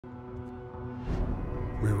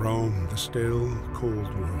We roam the still,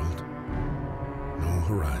 cold world. No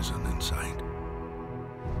horizon in sight.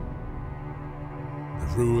 The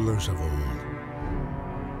rulers of old,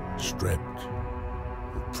 stripped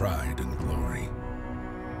of pride and glory.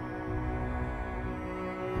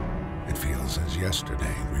 It feels as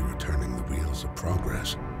yesterday we were turning the wheels of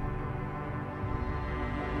progress.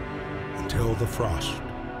 Until the frost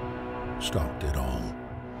stopped it all.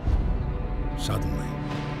 Suddenly,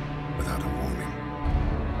 without a warning.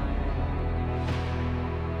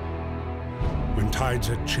 When tides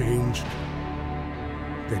had changed,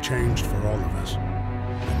 they changed for all of us,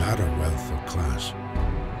 no matter wealth or class.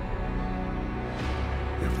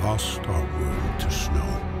 We've lost our world to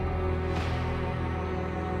snow.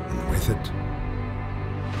 And with it,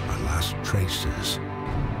 our last traces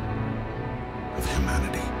of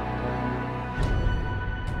humanity.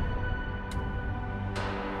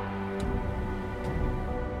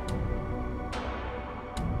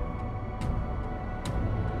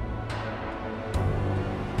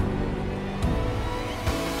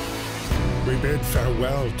 We bid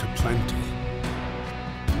farewell to plenty,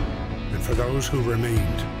 and for those who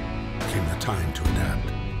remained came the time to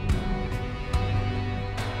adapt.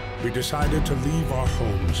 We decided to leave our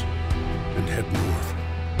homes and head north.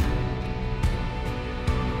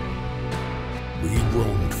 We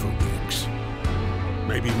roamed for weeks,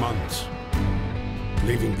 maybe months,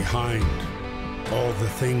 leaving behind all the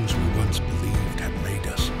things we once believed had made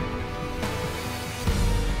us.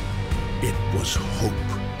 It was hope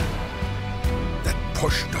that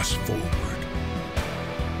pushed us forward.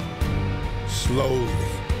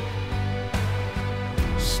 Slowly,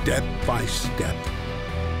 step by step.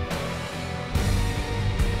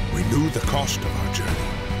 We knew the cost of our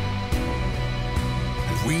journey,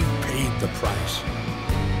 and we paid the price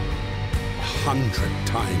 100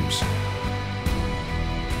 times.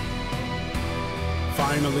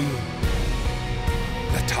 Finally,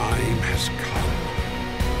 the time has come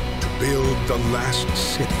to build the last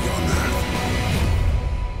city on Earth.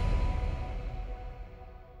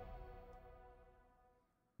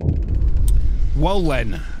 Well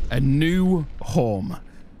then, a new home.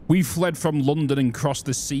 We fled from London and crossed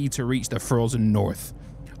the sea to reach the frozen north.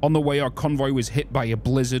 On the way, our convoy was hit by a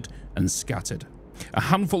blizzard and scattered. A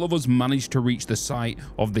handful of us managed to reach the site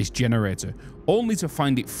of this generator, only to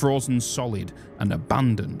find it frozen solid and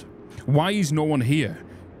abandoned. Why is no one here?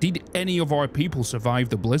 Did any of our people survive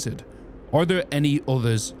the blizzard? Are there any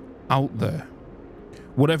others out there?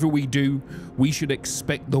 Whatever we do, we should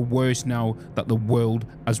expect the worst now that the world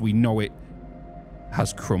as we know it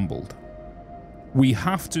has crumbled. We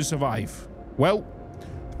have to survive. Well,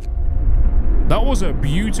 that was a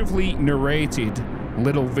beautifully narrated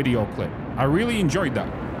little video clip. I really enjoyed that.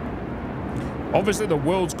 Obviously, the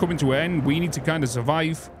world's coming to an end. We need to kind of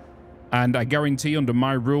survive. And I guarantee under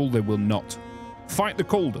my rule, they will not. Fight the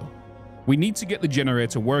cold. We need to get the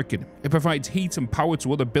generator working. It provides heat and power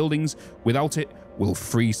to other buildings. Without it, we'll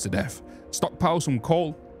freeze to death. Stockpile some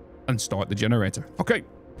coal and start the generator. Okay.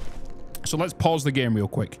 So let's pause the game real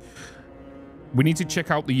quick. We need to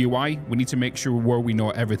check out the UI. We need to make sure where we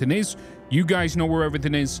know everything is. You guys know where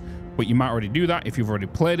everything is, but you might already do that if you've already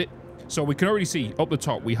played it. So we can already see up the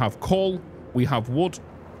top, we have coal, we have wood,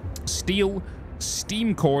 steel,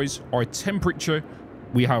 steam cores, our temperature,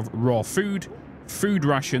 we have raw food, food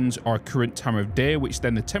rations, our current time of day, which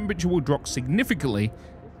then the temperature will drop significantly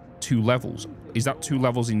 2 levels. Is that 2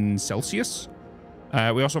 levels in Celsius?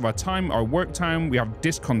 We also have our time, our work time. We have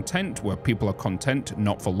discontent, where people are content,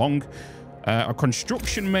 not for long. Our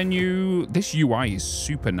construction menu. This UI is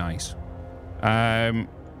super nice.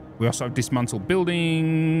 We also have dismantle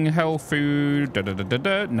building, health, food,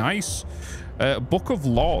 nice. Book of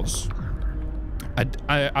laws.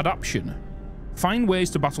 Adaption. Find ways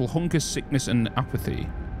to battle hunger, sickness, and apathy.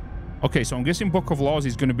 Okay, so I'm guessing book of laws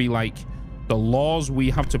is going to be like the laws we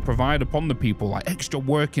have to provide upon the people, like extra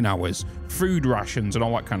working hours, food rations, and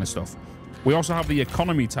all that kind of stuff. We also have the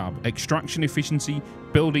economy tab, extraction efficiency,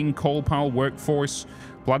 building, coal pile, workforce,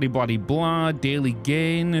 bloody blah, daily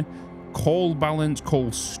gain, coal balance,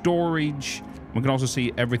 coal storage. We can also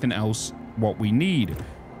see everything else what we need.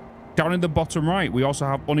 Down in the bottom right, we also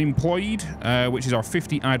have unemployed, which is our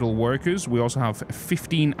 50 idle workers. We also have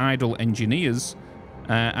 15 idle engineers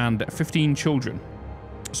and 15 children.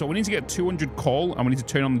 So we need to get 200 coal and we need to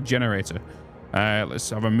turn on the generator. Let's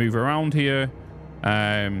have a move around here.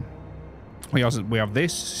 We have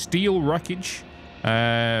this steel wreckage.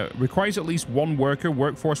 Requires at least 1 worker.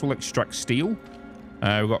 Workforce will extract steel.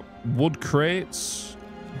 We've got wood crates.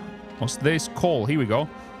 What's this? Coal. Here we go.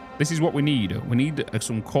 This is what we need. We need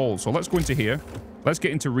some coal. So let's go into here. Let's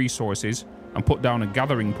get into resources and put down a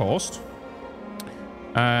gathering post.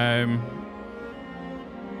 Now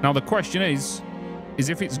the question is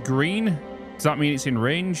if it's green, does that mean it's in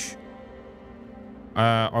range?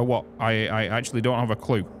 Or what? I actually don't have a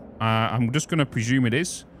clue. I'm just going to presume it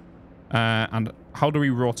is. And how do we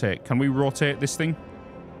rotate? Can we rotate this thing?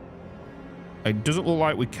 It doesn't look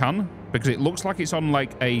like we can, because it looks like it's on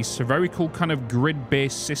like a spherical kind of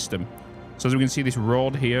grid-based system. So as we can see this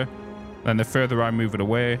road here, then the further I move it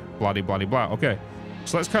away, blah, blah, blah, blah. Okay,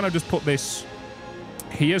 so let's kind of just put this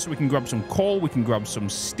here so we can grab some coal, we can grab some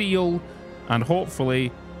steel, and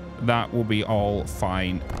hopefully that will be all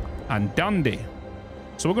fine and dandy.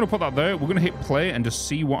 So we're going to put that there. We're going to hit play and just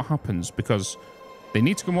see what happens, because they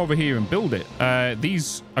need to come over here and build it.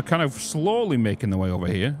 These are kind of slowly making their way over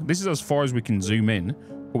here. This is as far as we can zoom in,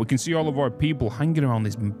 but we can see all of our people hanging around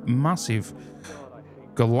this massive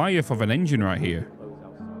Goliath of an engine right here.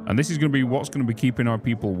 And this is going to be what's going to be keeping our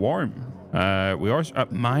people warm. We are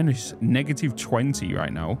at minus -20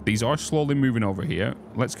 right now. These are slowly moving over here.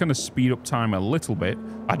 Let's kind of speed up time a little bit.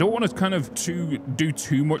 I don't want to kind of do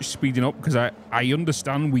too much speeding up, because I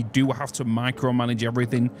understand we do have to micromanage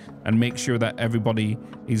everything and make sure that everybody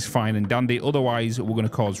is fine and dandy. Otherwise, we're going to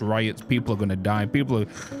cause riots. People are going to die.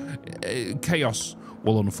 Chaos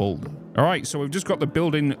will unfold. All right, so we've just got the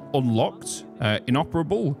building unlocked.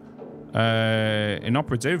 Inoperable.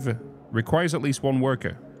 Inoperative. Requires at least 1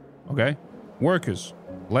 worker. Okay, workers.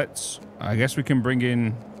 I guess we can bring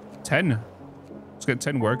in 10. Let's get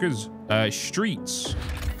 10 workers. Streets.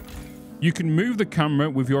 You can move the camera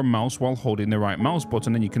with your mouse while holding the right mouse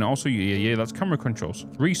button, and you can also, yeah, that's camera controls.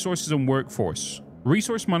 Resources and workforce.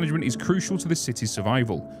 Resource management is crucial to the city's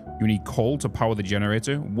survival. You need coal to power the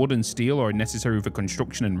generator. Wood and steel are necessary for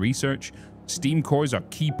construction and research. Steam cores are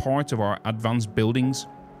key parts of our advanced buildings.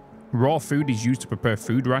 Raw food is used to prepare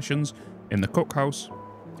food rations in the cookhouse.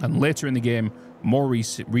 And later in the game, more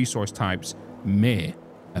resource types may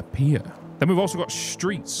appear. Then we've also got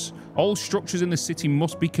streets. All structures in the city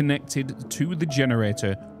must be connected to the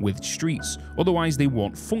generator with streets. Otherwise, they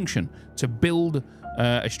won't function. To build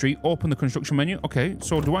a street, open the construction menu. Okay,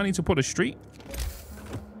 so do I need to put a street?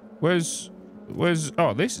 Where's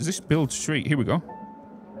oh, this build street. Here we go.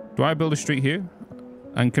 Do I build a street here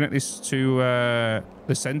and connect this to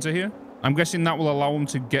the center here? I'm guessing that will allow them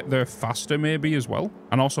to get there faster maybe as well.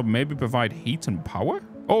 And also maybe provide heat and power.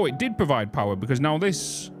 Oh, it did provide power, because now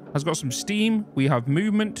this has got some steam. We have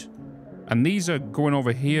movement. And these are going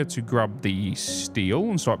over here to grab the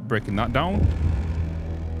steel and start breaking that down.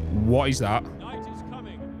 What is that? Night is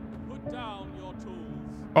coming. Put down your tools.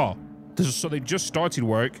 Oh, so they just started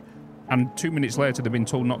work, and 2 minutes later they've been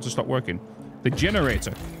told not to stop working. The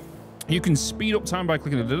generator. You can speed up time by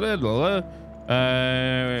clicking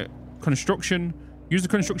construction. Use the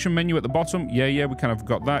construction menu at the bottom. Yeah, we kind of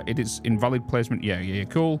got that. It is invalid placement. Yeah,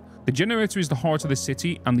 cool. The generator is the heart of the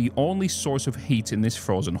city and the only source of heat in this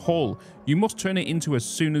frozen hole. You must turn it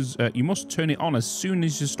on as soon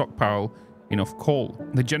as you stockpile enough coal.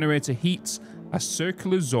 The generator heats a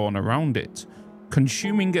circular zone around it,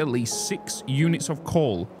 consuming at least 6 units of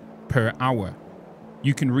coal per hour.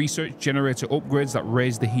 You can research generator upgrades that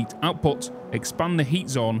raise the heat output, expand the heat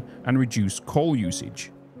zone, and reduce coal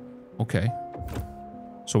usage. Okay.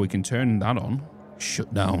 So we can turn that on.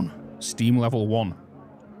 Shut down. Steam level 1.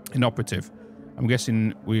 Inoperative. I'm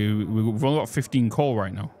guessing we've only got 15 coal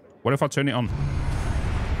right now. What if I turn it on?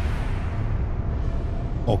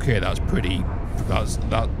 Okay, that's pretty... That's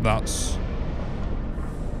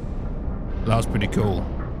pretty cool.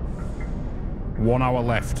 1 hour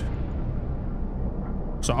left.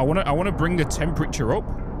 So I want to bring the temperature up,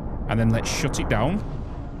 and then let's shut it down.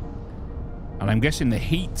 And I'm guessing the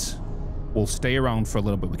heat will stay around for a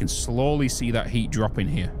little bit. We can slowly see that heat drop in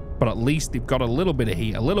here. But at least they've got a little bit of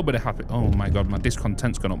heat, a little bit of happy. Oh my god, my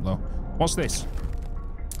discontent's gone up though. What's this?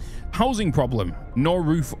 Housing problem. No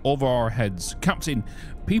roof over our heads. Captain,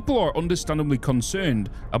 people are understandably concerned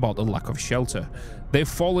about the lack of shelter. They've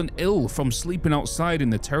fallen ill from sleeping outside in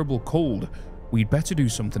the terrible cold. We'd better do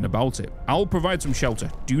something about it. I'll provide some shelter.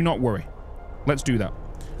 Do not worry. Let's do that.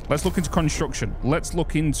 Let's look into construction. Let's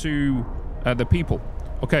look into the people.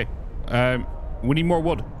 Okay. We need more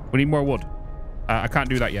wood. We need more wood. I can't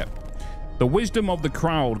do that yet. The wisdom of the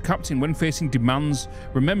crowd. Captain, when facing demands,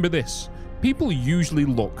 remember this. People usually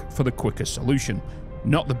look for the quickest solution,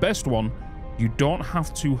 not the best one. You don't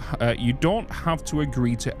have to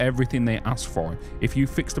agree to everything they ask for. If you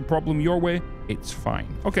fix the problem your way, it's fine.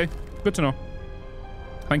 Okay, good to know.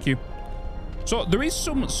 Thank you. So there is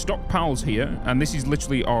some stockpiles here, and this is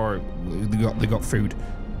literally they got food.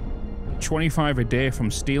 25 a day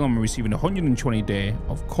from steel. I'm receiving 120 a day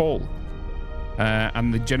of coal.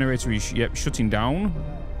 And the generator is shutting down.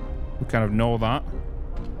 We kind of know that.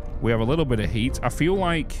 We have a little bit of heat. I feel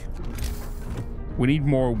like we need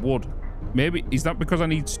more wood. Maybe, is that because I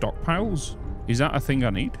need stockpiles? Is that a thing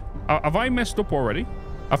I need? Have I messed up already?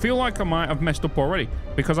 I feel like I might have messed up already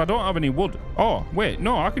because I don't have any wood. Oh, wait,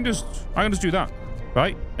 no, I can just do that,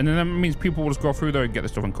 right? And then that means people will just go through there and get the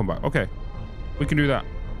stuff and come back. Okay, we can do that.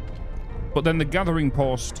 But then the gathering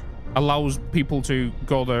post allows people to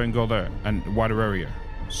go there and wider area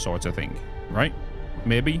sort of thing, right?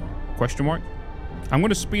 Maybe? Question mark? I'm going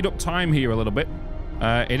to speed up time here a little bit.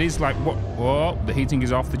 It is like, what? Whoa, the heating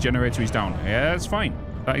is off, the generator is down. Yeah, that's fine.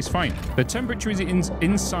 That is fine. The temperature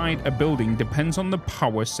inside a building depends on the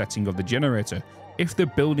power setting of the generator. If the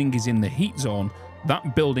building is in the heat zone,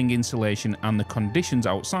 that building insulation and the conditions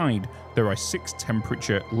outside, there are 6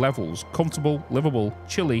 temperature levels: comfortable, livable,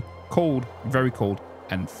 chilly, cold, very cold,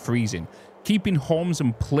 and freezing. Keeping homes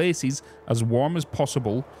and places as warm as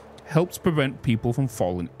possible helps prevent people from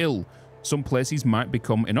falling ill. Some places might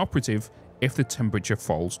become inoperative if the temperature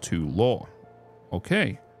falls too low.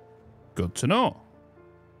 Okay, good to know.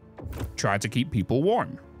 Try to keep people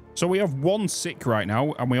warm. So we have 1 sick right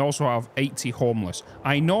now, and we also have 80 homeless.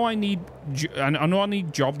 I know I need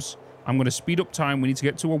jobs. I'm going to speed up time. We need to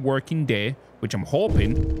get to a working day, which I'm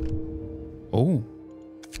hoping.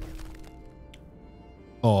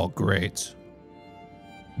 Oh, great.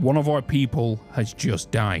 One of our people has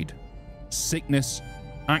just died. Sickness,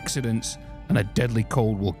 accidents, and a deadly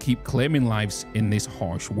cold will keep claiming lives in this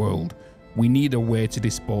harsh world. We need a way to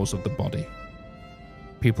dispose of the body.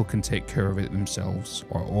 People can take care of it themselves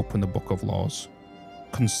or open the book of laws.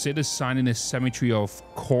 Consider signing a cemetery of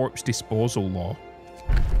corpse disposal law.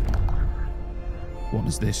 What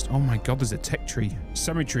is this? Oh my god, there's a tech tree.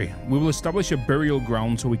 Cemetery. We will establish a burial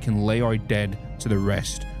ground so we can lay our dead to the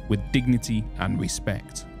rest with dignity and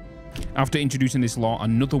respect. After introducing this law,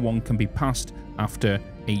 another one can be passed after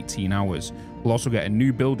 18 hours. We'll also get a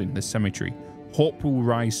new building, the cemetery. Hope will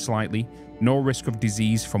rise slightly. No risk of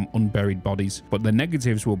disease from unburied bodies, but the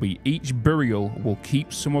negatives will be each burial will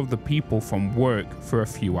keep some of the people from work for a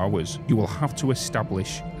few hours. You will have to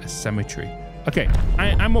establish a cemetery. Okay,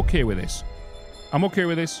 I'm okay with this. I'm okay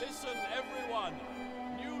with this. Listen, everyone.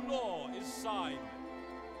 New law is signed.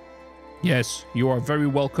 Yes, you are very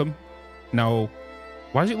welcome. Now,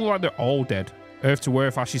 why does it look like they're all dead? Earth to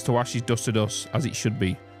earth, ashes to ashes, dust to dust, as it should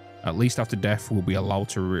be. At least after death, we'll be allowed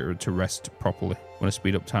to rest properly. I'm going to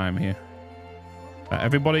speed up time here.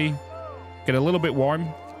 Everybody, get a little bit warm.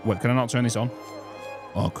 Wait, can I not turn this on?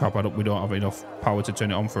 Oh crap, we don't have enough power to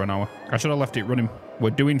turn it on for an hour. I should have left it running.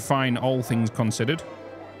 We're doing fine, all things considered.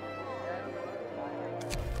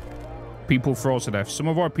 People froze to death. Some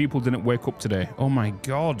of our people didn't wake up today. Oh my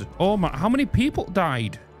god. Oh my, how many people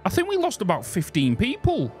died? I think we lost about 15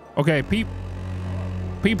 people. Okay,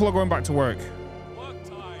 people are going back to work. Work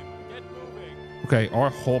time. Get moving. Okay, our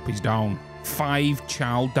hope is down. 5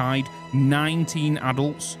 child died, 19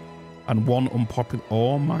 adults, and 1 unpopular.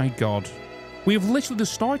 Oh my god. We have literally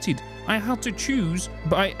just started. I had to choose,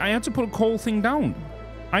 but I had to put a whole thing down.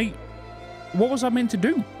 What was I meant to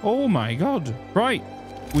do? Oh my god. Right.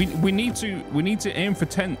 We need to aim for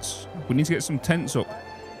tents. We need to get some tents up.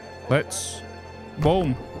 Let's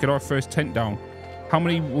boom, get our first tent down. How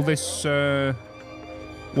many will this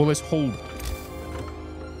hold?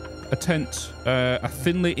 A tent, a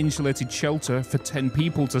thinly insulated shelter for 10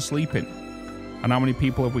 people to sleep in. And how many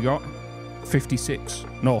people have we got? 56.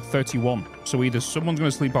 No, 31. So either someone's going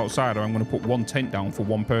to sleep outside or I'm going to put 1 tent down for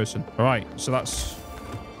 1 person. All right, so that's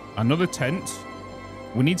another tent.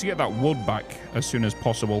 We need to get that wood back as soon as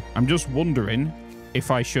possible. I'm just wondering if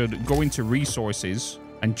I should go into resources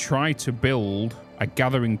and try to build a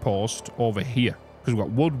gathering post over here. Because we've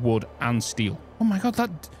got wood, and steel. Oh my god,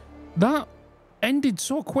 that ended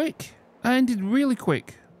so quick. That ended really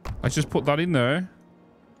quick. Let's just put that in there.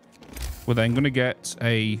 We're then going to get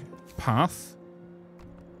a path.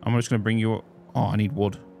 I'm just going to bring you up. Oh, I need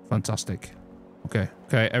wood. Fantastic. Okay.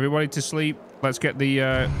 Okay, everybody to sleep. Let's get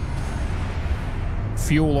the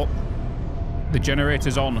fuel up. The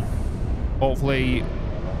generator's on. Hopefully,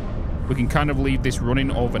 we can kind of leave this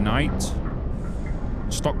running overnight.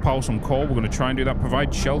 Stockpile some coal. We're going to try and do that.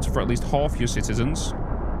 Provide shelter for at least half your citizens.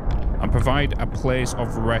 And provide a place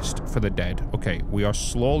of rest for the dead. Okay, we are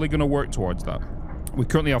slowly going to work towards that. We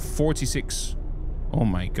currently have 46. Oh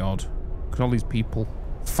my god. Look at all these people.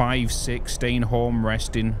 5, 6, staying home,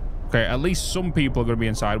 resting. Okay, at least some people are going to be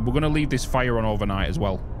inside. We're going to leave this fire on overnight as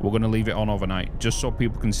well. We're going to leave it on overnight, just so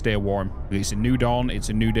people can stay warm. It's a new dawn. It's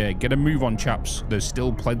a new day. Get a move on, chaps. There's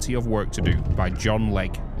still plenty of work to do. By John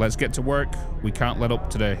Legg. Let's get to work. We can't let up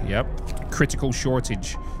today. Yep. Critical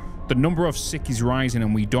shortage. The number of sick is rising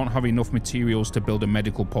and we don't have enough materials to build a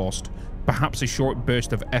medical post. Perhaps a short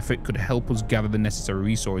burst of effort could help us gather the necessary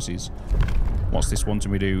resources. What's this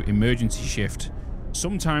wanting me to do? Emergency shift.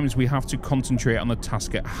 Sometimes we have to concentrate on the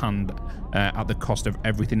task at hand at the cost of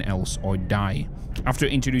everything else or die. After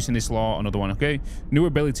introducing this law, another one, okay? New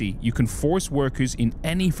ability. You can force workers in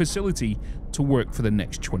any facility to work for the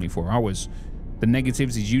next 24 hours. The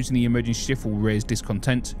negatives is using the emergency shift will raise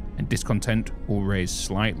discontent, and discontent will raise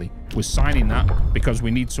slightly. We're signing that because we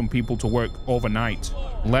need some people to work overnight.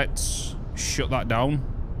 Let's shut that down.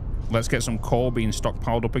 Let's get some coal being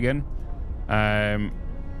stockpiled up again.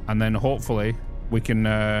 And then hopefully we can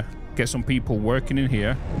get some people working in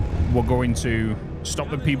here. We're going to stop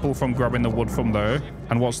the people from grabbing the wood from there.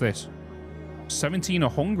 And what's this? 17 are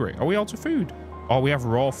hungry. Are we out of food? Oh, we have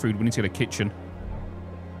raw food. We need to get a kitchen.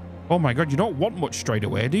 Oh my god, you don't want much straight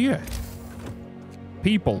away, do you?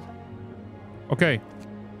 People. Okay.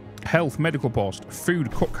 Health, medical post, food,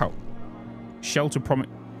 cookout, shelter, promise.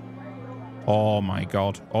 Oh my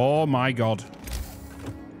god. Oh my god.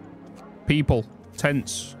 People,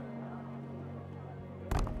 tents.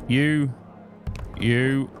 You.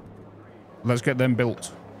 Let's get them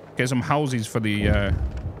built. Get some houses for the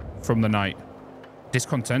from the night.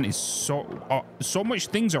 Discontent is so much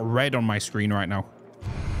things are red on my screen right now.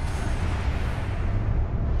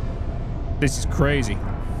 This is crazy.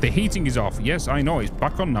 The heating is off. Yes, I know. It's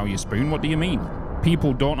back on now, you spoon. What do you mean?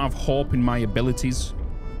 People don't have hope in my abilities.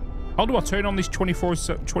 How do I turn on this 24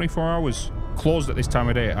 hours? Closed at this time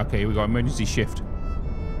of day. Okay, we got emergency shift.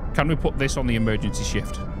 Can we put this on the emergency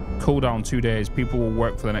shift? Cool down 2 days. People will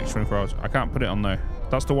work for the next 24 hours. I can't put it on there.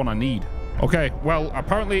 That's the one I need. Okay, well,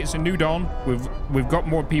 apparently it's a new dawn. We've got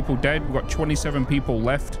more people dead. We've got 27 people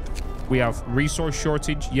left. We have resource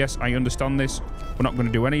shortage. Yes, I understand this. We're not going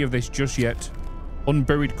to do any of this just yet.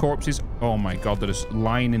 Unburied corpses. Oh my god, they're just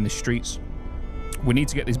lying in the streets. We need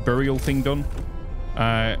to get this burial thing done.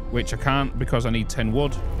 Which I can't because I need 10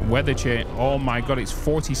 wood. Weather change. Oh my god, it's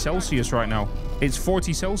 40 Celsius right now. It's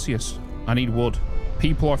 40 Celsius. I need wood.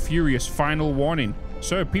 People are furious. Final warning.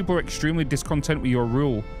 Sir, people are extremely discontent with your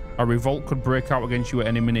rule. A revolt could break out against you at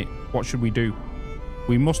any minute. What should we do?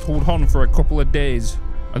 We must hold on for a couple of days.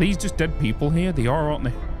 Are these just dead people here? They are, aren't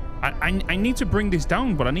they? I need to bring this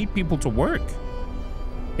down, but I need people to work.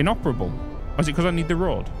 Inoperable. Or is it because I need the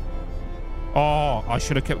road? Oh, I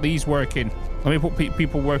should have kept these working. Let me put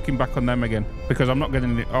people working back on them again. Because I'm not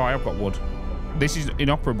getting it. Oh, I have got wood. This is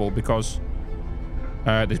inoperable because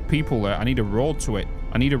there's people there. I need a road to it.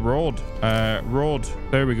 I need a road. Road.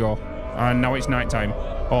 There we go. And now it's nighttime.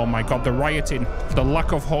 Oh my god, the rioting. The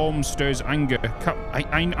lack of home stirs anger.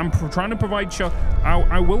 I'm trying to provide shelter.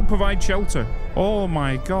 I will provide shelter. Oh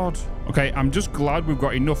my god. Okay, I'm just glad we've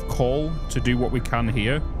got enough coal to do what we can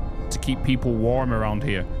here to keep people warm around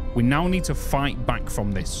here. We now need to fight back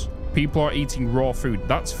from this. People are eating raw food.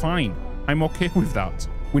 That's fine. I'm okay with that.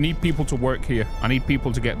 We need people to work here. I need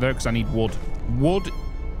people to get there because I need wood. Wood.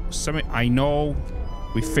 I know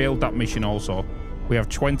we failed that mission also. We have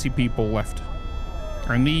 20 people left.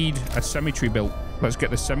 I need a cemetery built. Let's get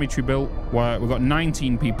the cemetery built. We've got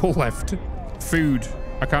 19 people left. Food.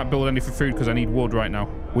 I can't build any for food because I need wood right now.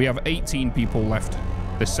 We have 18 people left.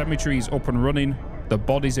 The cemetery is up and running. The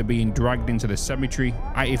bodies are being dragged into the cemetery.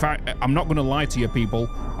 I'm not going to lie to you people.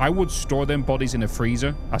 I would store them bodies in a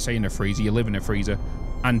freezer. I say in a freezer. You live in a freezer.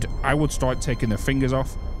 And I would start taking their fingers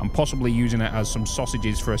off and possibly using it as some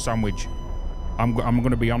sausages for a sandwich. I'm going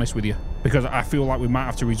to be honest with you. Because I feel like we might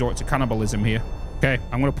have to resort to cannibalism here. Okay,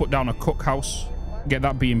 I'm going to put down a cookhouse. Get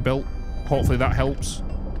that being built. Hopefully that helps.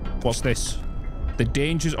 What's this? The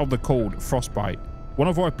dangers of the cold. Frostbite. One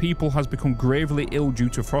of our people has become gravely ill due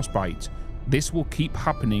to frostbite. This will keep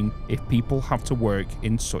happening if people have to work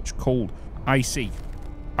in such cold. I see.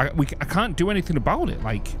 I can't do anything about it.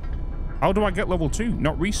 Like, how do I get level 2?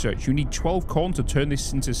 Not research. You need 12 corn to turn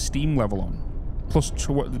this into steam level on. Plus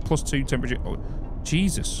 2 temperature. Oh,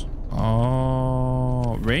 Jesus.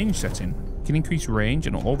 Oh, range setting. Can increase range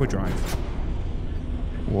and overdrive.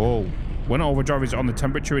 Whoa. When overdrive is on, the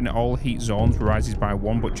temperature in all heat zones rises by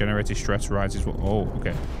 1, but generated stress rises. Oh,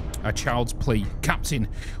 okay. A child's plea. Captain,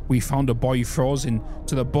 we found a boy frozen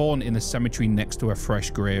to the bone in the cemetery next to a fresh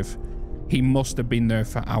grave. He must have been there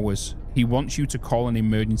for hours. He wants you to call an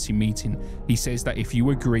emergency meeting. He says that if you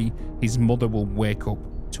agree, his mother will wake up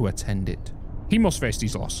to attend it. He must face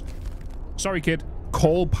his loss. Sorry, kid.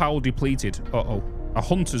 Coal pile depleted. Uh-oh. A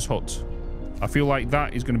hunter's hut. I feel like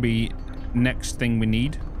that is going to be next thing we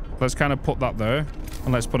need. Let's kind of put that there.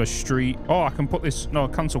 And let's put a street. Oh, I can put this. No,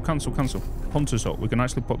 cancel. Hunter's hut. We can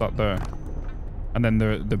actually put that there. And then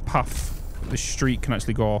the path, the street can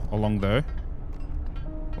actually go along there.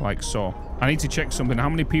 like so. I need to check something. How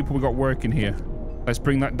many people we got working here? Let's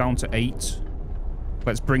bring that down to 8.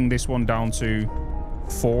 Let's bring this one down to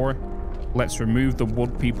 4. Let's remove the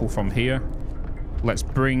wood people from here. Let's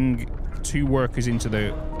bring 2 workers into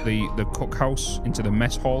the cookhouse, into the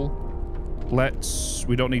mess hall.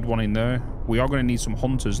 We don't need one in there. We are going to need some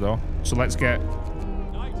hunters though. So let's get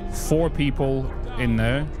 4 people in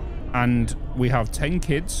there. And we have 10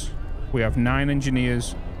 kids. We have 9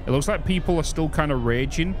 engineers. It looks like people are still kind of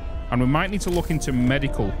raging. And we might need to look into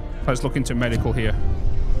medical. Let's look into medical here.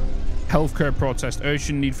 Healthcare protest.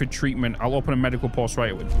 Urgent need for treatment. I'll open a medical post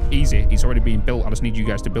right away. Easy. It's already being built. I just need you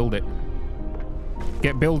guys to build it.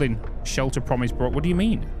 Get building. Shelter promise brought. What do you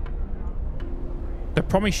mean? The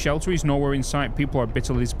promised shelter is nowhere in sight. People are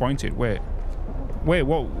bitterly disappointed. Wait,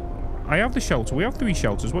 what? I have the shelter. We have 3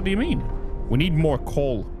 shelters. What do you mean? We need more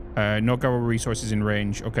coal. No gather resources in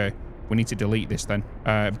range. Okay. We need to delete this then.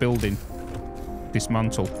 Building.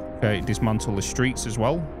 Dismantle. Okay, dismantle the streets as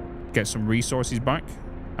well. Get some resources back.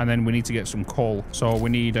 And then we need to get some coal. So we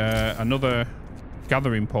need another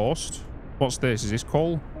gathering post. What's this? Is this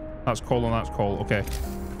coal? That's coal and that's coal. Okay.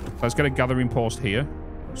 Let's get a gathering post here.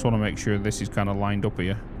 Just want to make sure this is kind of lined up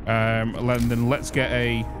here. Then let's get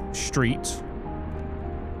a street.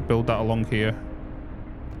 Build that along here.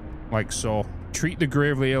 Like so. Treat the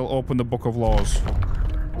gravely ill. Open the book of laws.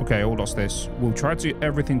 Okay, what's this? We'll try to do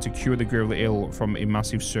everything to cure the gravely ill from a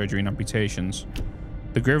massive surgery and amputations.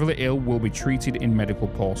 The gravely ill will be treated in medical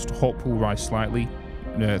post. Hope will rise slightly.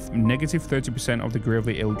 Negative 30% of the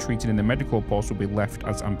gravely ill treated in the medical post will be left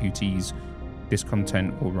as amputees.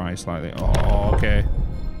 Discontent will rise slightly. Oh, okay.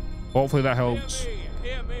 Hopefully that helps.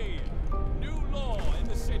 Hear me. New law in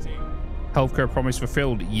the city. Healthcare promise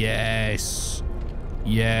fulfilled. Yes.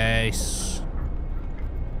 Yes.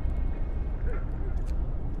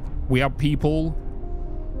 We have people.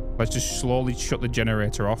 Let's just slowly shut the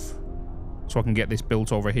generator off so I can get this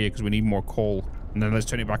built over here because we need more coal. And then let's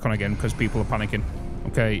turn it back on again because people are panicking.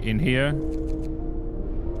 Okay, in here.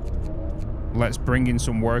 Let's bring in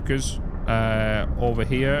some workers. Over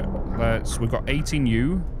here. We've got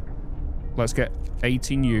 18U. Let's get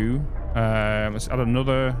 18U. Let's add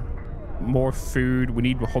another. More food. We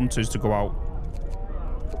need hunters to go out.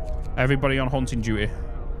 Everybody on hunting duty.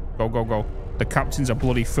 Go, go, go. The captains are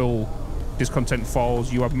bloody full. Discontent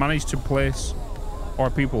falls. You have managed to place our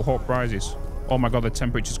people. Hope rises. Oh my god, the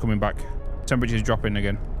temperature's coming back. Temperature's dropping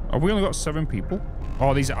again. Have we only got 7 people?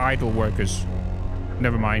 Oh, these are idle workers.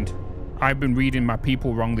 Never mind. I've been reading my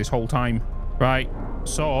people wrong this whole time. Right.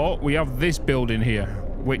 So, we have this building here,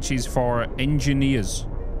 which is for engineers.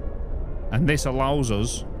 And this allows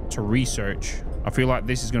us to research. I feel like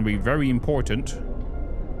this is going to be very important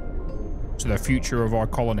to the future of our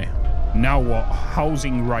colony. Now what?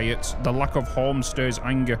 Housing riots. The lack of home stirs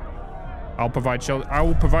anger. I'll provide shelter. I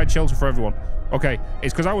will provide shelter for everyone. Okay,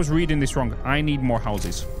 it's because I was reading this wrong. I need more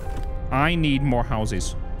houses. I need more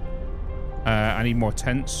houses. I need more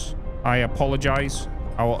tents. I apologize.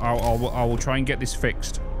 I will try and get this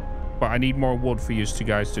fixed. But I need more wood for you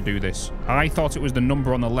guys to do this. I thought it was the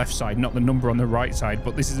number on the left side, not the number on the right side,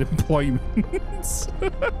 but this is employment.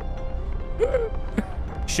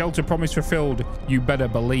 Shelter promise fulfilled. You better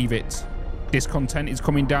believe it. Discontent is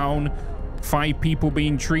coming down. 5 people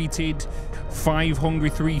being treated. 5 hungry,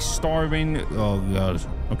 3 starving. Oh, God.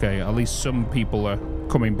 Okay, at least some people are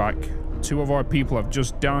coming back. 2 of our people have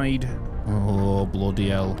just died. Oh, bloody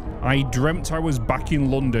hell. I dreamt I was back in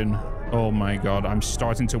London. Oh, my God. I'm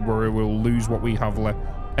starting to worry we'll lose what we have left.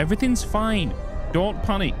 Everything's fine. Don't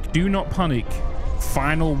panic. Do not panic.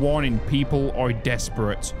 Final warning. People are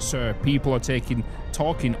desperate. Sir, people are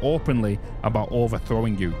talking openly about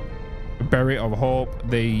overthrowing you. Berry of hope.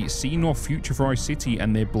 They see no future for our city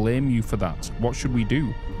and they blame you for that. What should we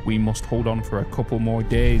do? We must hold on for a couple more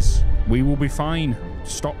days. We will be fine.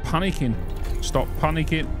 Stop panicking. Stop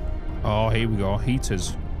panicking. Oh, here we go.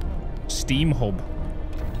 Heaters. Steam hub.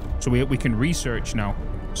 So we can research now.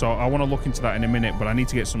 So I want to look into that in a minute, but I need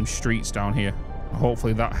to get some streets down here.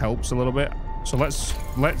 Hopefully that helps a little bit. So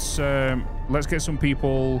let's get some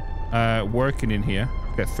people working in here.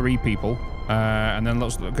 Get 3 people. And then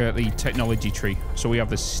let's look at the technology tree. So we have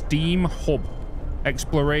the steam hub,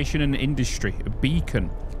 exploration and industry, a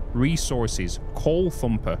beacon, resources, coal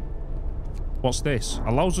thumper. What's this?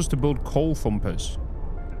 Allows us to build coal thumpers.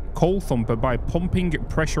 Coal thumper. By pumping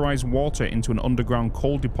pressurized water into an underground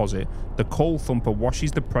coal deposit, the coal thumper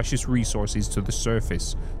washes the precious resources to the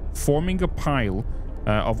surface, forming a pile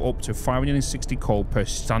of up to 560 coal per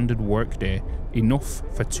standard workday, enough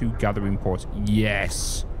for 2 gathering ports.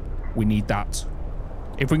 Yes. We need that.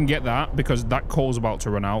 If we can get that, because that coal's about to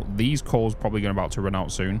run out. These coal's probably about to run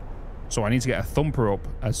out soon. So I need to get a thumper up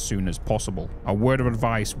as soon as possible. A word of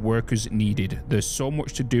advice, workers needed. There's so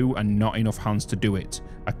much to do and not enough hands to do it.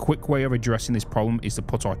 A quick way of addressing this problem is to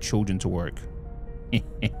put our children to work.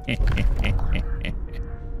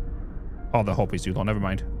 Oh, the hope is too long. Never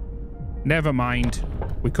mind. Never mind.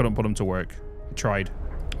 We couldn't put them to work. I tried.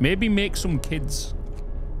 Maybe make some kids.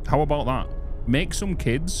 How about that? Make some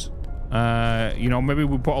kids. You know, maybe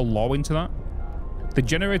we put a law into that. The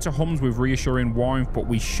generator hums with reassuring warmth, but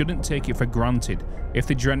we shouldn't take it for granted. If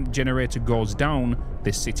the generator goes down,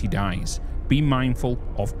 the city dies. Be mindful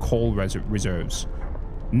of coal reserves.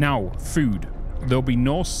 Now, food. There'll be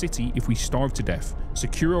no city if we starve to death.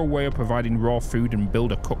 Secure a way of providing raw food and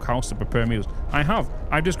build a cookhouse to prepare meals.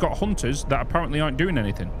 I've just got hunters that apparently aren't doing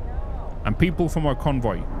anything. And people from our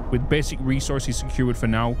convoy. With basic resources secured for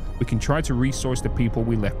now, we can try to resource the people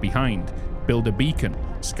we left behind. Build a beacon,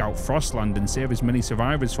 scout Frostland, and save as many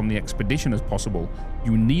survivors from the expedition as possible.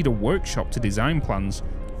 You need a workshop to design plans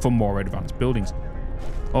for more advanced buildings.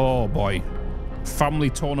 Oh boy. Family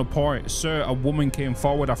torn apart. Sir, a woman came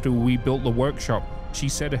forward after we built the workshop. She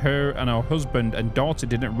said her and her husband and daughter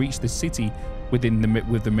didn't reach the city with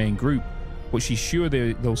the main group, but she's sure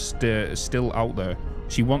they'll still out there.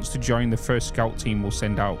 She wants to join the first scout team we'll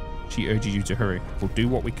send out. She urges you to hurry. We'll do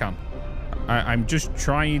what we can. I'm just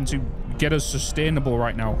trying to get us sustainable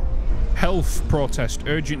right now. Health protest.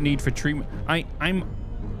 Urgent need for treatment.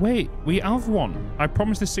 Wait, we have one. I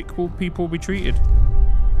promised the sick people will be treated.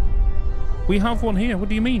 We have one here. What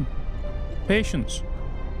do you mean? Patience.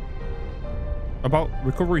 About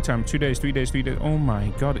recovery time. 2 days, 3 days, 3 days. Oh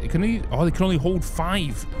my god. They can only hold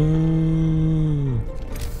 5.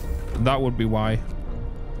 That would be why.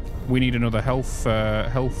 We need another health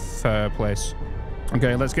place.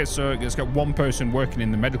 Okay, let's get one person working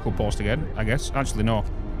in the medical post again, I guess. Actually, no.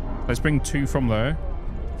 Let's bring 2 from there.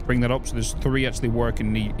 Bring that up so there's 3 actually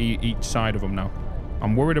working each side of them now.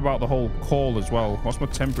 I'm worried about the whole coal as well. What's my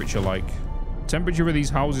temperature like? Temperature of these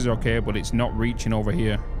houses okay, but it's not reaching over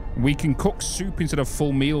here. We can cook soup instead of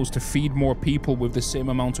full meals to feed more people with the same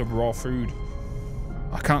amount of raw food.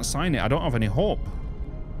 I can't sign it. I don't have any hope.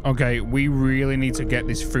 Okay, we really need to get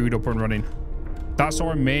this food up and running. That's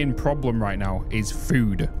our main problem right now, is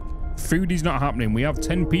food. Food is not happening. We have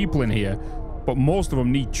 10 people in here, but most of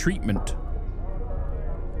them need treatment.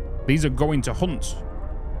 These are going to hunt,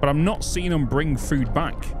 but I'm not seeing them bring food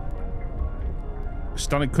back.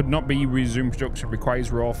 Standard could not be resumed production.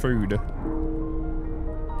 Requires raw food.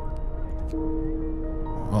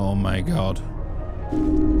 Oh my god.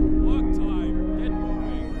 Work time. Get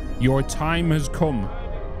moving. Your time has come.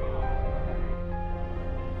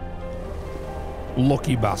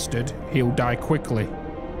 Lucky bastard. He'll die quickly.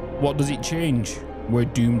 What does it change? We're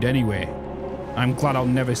doomed anyway. I'm glad I'll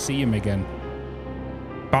never see him again.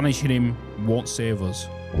 Banishing him won't save us,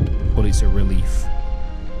 but it's a relief.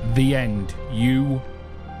 The end. You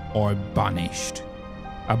are banished.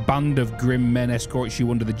 A band of grim men escorts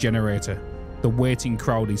you under the generator. The waiting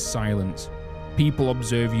crowd is silent. People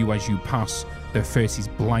observe you as you pass, their faces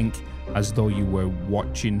blank as though you were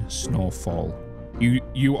watching snowfall.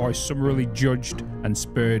 You are summarily judged and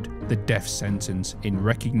spared the death sentence in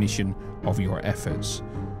recognition of your efforts.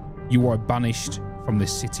 You are banished from the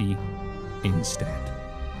city instead.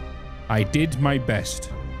 I did my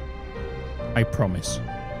best. I promise.